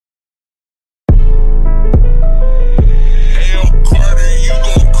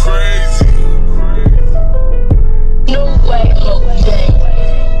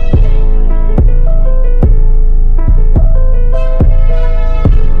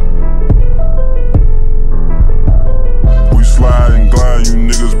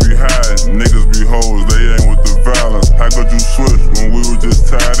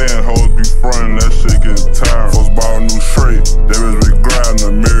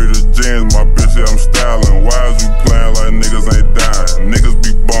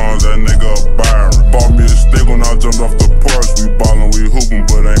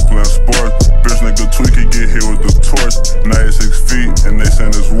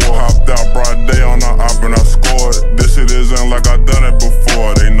war. Hopped out broad day on the op and I scored. This shit isn't like I done it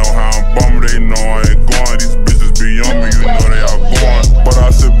before. They know how I'm bumming, they know I ain't going. These bitches be on me, you know they out going. But I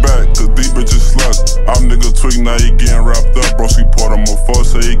sit back, cause these bitches sluts. I'm nigga tweak, now he getting wrapped up. Bro, she poured him a 4,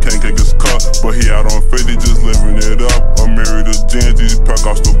 say he can't kick his cup. But he out on 50, just living it up. I'm married to Jen, these pack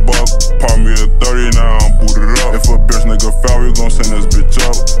off the buck. Pop me a 30, now I'm booted up. If a bitch nigga foul, we gon' send this bitch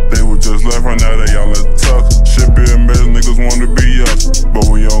up. They was just left her, now they all in tuck. Shit be a mess, niggas wanna be us. But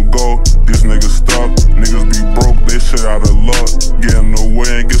when you don't go, these niggas stuck. Niggas be broke, they shit out of luck. Get in the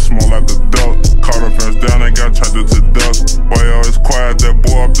way and get small like a duck. Caught her pants down and got charged to dust. Why you always quiet, that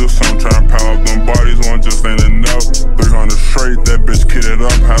boy up to some tryna pile up them bodies, one just ain't enough. 300 straight, that bitch kitted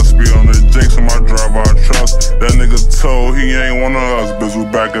up. High speed on the jakes in my drive, I trust. That nigga told he ain't one of us. Bitch, we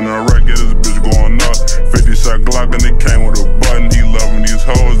back in the rack, get this bitch going up. 50 shot Glock and it came with a button. He loving these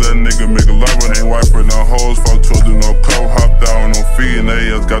hoes, that nigga make a lover. Ain't wiping no hoes, fuck children, no cup. Hopped out on no feet and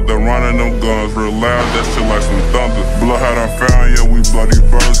they ass got the running them guns real loud. That shit like some thunder. Bloodhound I found, yeah, we bloody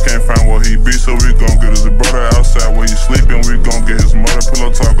brothers. Can't find where he be, so we gon' get his brother outside where he sleeping. We gon' get his mother.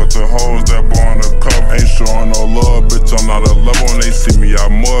 Pillow talk up to hoes, that boy on the cover. Ain't showing no love, bitch, I'm not a lover. When they see me, I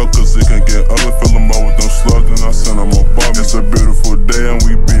mud, cause it can get ugly. Fill them up with them slugs, and I send them above. It's a beautiful day, and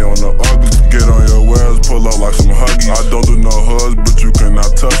we be on the ugly. Get on your wares, pull up like some huggies. I don't do no hugs, but you cannot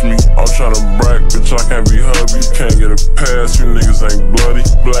touch me. I'm tryna brag, bitch, I can't be hugged. You can't get a pass, you niggas ain't bloody.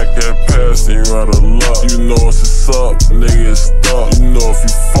 Black cat pass, and you out of luck. You know it's up, nigga, it's stuck. You know if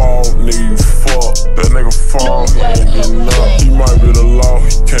you fall, nigga, you fuck. That nigga fall, he ain't getting up. He might be the law,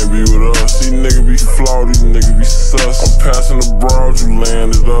 he can't be with us. These niggas be flawed, these niggas be sus. I'm passing the broad, you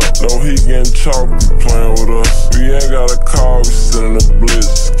laying it up. No, he getting chalk, you playing with us. We ain't got a call, we sit in the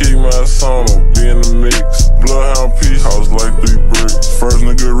blitz. Ski mask on him, be in the mix. Bloodhound piece, house like 3 bricks. First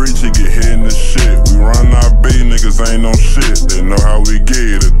nigga reach, he get hit in the shit. We run our B, niggas ain't no shit. They know how we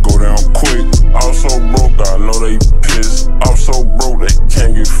get it.